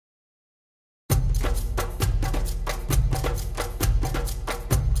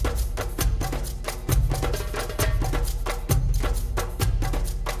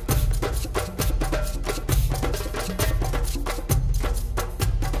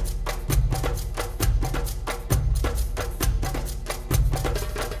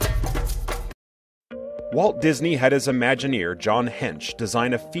Walt Disney had his Imagineer, John Hench,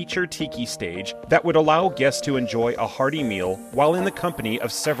 design a feature tiki stage that would allow guests to enjoy a hearty meal while in the company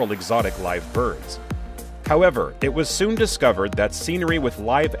of several exotic live birds. However, it was soon discovered that scenery with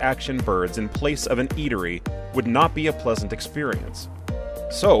live-action birds in place of an eatery would not be a pleasant experience.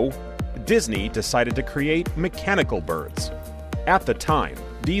 So, Disney decided to create mechanical birds. At the time,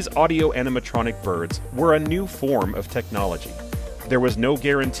 these audio-animatronic birds were a new form of technology. There was no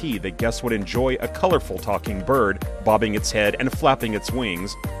guarantee that guests would enjoy a colorful talking bird bobbing its head and flapping its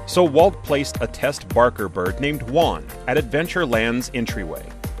wings, so Walt placed a test Barker bird named Juan at Adventureland's entryway.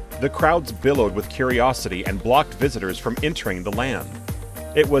 The crowds billowed with curiosity and blocked visitors from entering the land.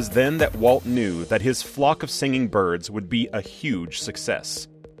 It was then that Walt knew that his flock of singing birds would be a huge success.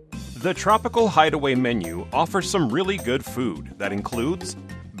 The Tropical Hideaway menu offers some really good food that includes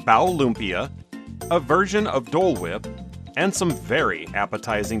bao lumpia, a version of Dole Whip, and some very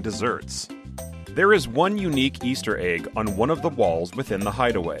appetizing desserts. There is one unique Easter egg on one of the walls within the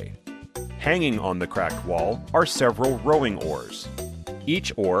hideaway. Hanging on the cracked wall are several rowing oars.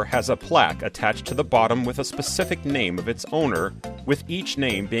 Each oar has a plaque attached to the bottom with a specific name of its owner, with each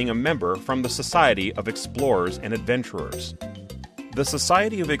name being a member from the Society of Explorers and Adventurers. The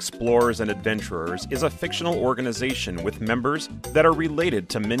Society of Explorers and Adventurers is a fictional organization with members that are related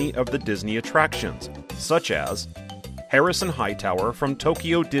to many of the Disney attractions, such as Harrison Hightower from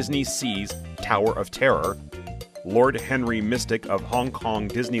Tokyo Disney Sea's Tower of Terror, Lord Henry Mystic of Hong Kong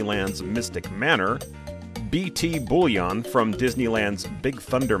Disneyland's Mystic Manor, B.T. Bullion from Disneyland's Big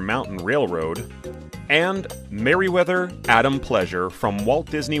Thunder Mountain Railroad, and Meriwether Adam Pleasure from Walt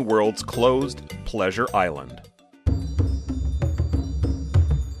Disney World's closed Pleasure Island.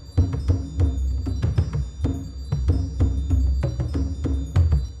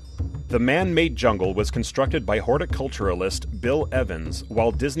 The man-made jungle was constructed by horticulturalist Bill Evans,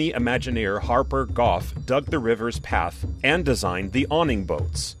 while Disney Imagineer Harper Goff dug the river's path and designed the awning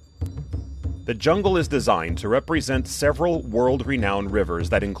boats. The jungle is designed to represent several world-renowned rivers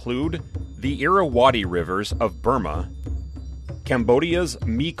that include the Irrawaddy Rivers of Burma, Cambodia's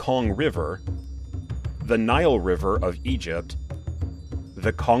Mekong River, the Nile River of Egypt,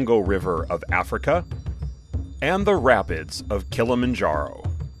 the Congo River of Africa, and the rapids of Kilimanjaro.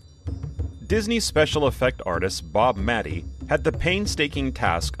 Disney special effect artist Bob Matty had the painstaking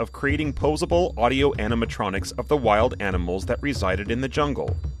task of creating posable audio animatronics of the wild animals that resided in the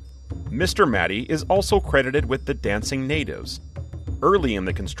jungle. Mr. Matty is also credited with the dancing natives. Early in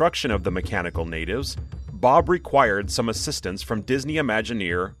the construction of the mechanical natives, Bob required some assistance from Disney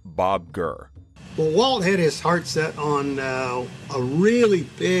Imagineer Bob Gurr. Well, Walt had his heart set on a really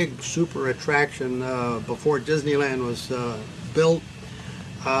big super attraction before Disneyland was built.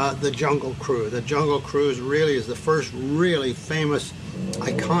 The Jungle Cruise. The Jungle Cruise really is the first really famous,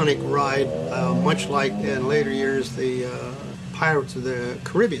 iconic ride, much like in later years the Pirates of the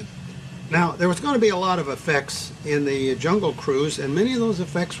Caribbean. Now, there was going to be a lot of effects in the Jungle Cruise, and many of those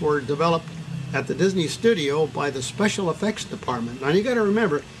effects were developed at the Disney studio by the special effects department. Now, you got to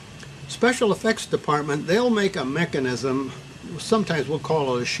remember, special effects department, they'll make a mechanism, sometimes we'll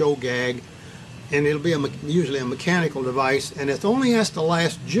call it a show gag, and it'll be usually a mechanical device, and it only has to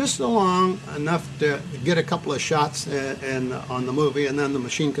last just long enough to get a couple of shots on the movie, and then the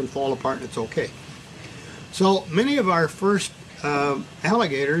machine can fall apart and it's okay. So many of our first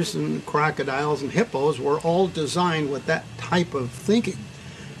alligators and crocodiles and hippos were all designed with that type of thinking.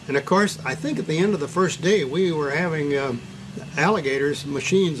 And of course, I think at the end of the first day we were having alligators,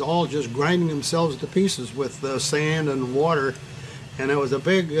 machines all just grinding themselves to pieces with sand and water. And it was a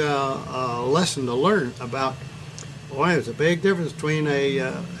big lesson to learn about, boy, there's a big difference between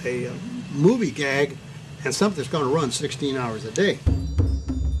a movie gag and something that's going to run 16 hours a day.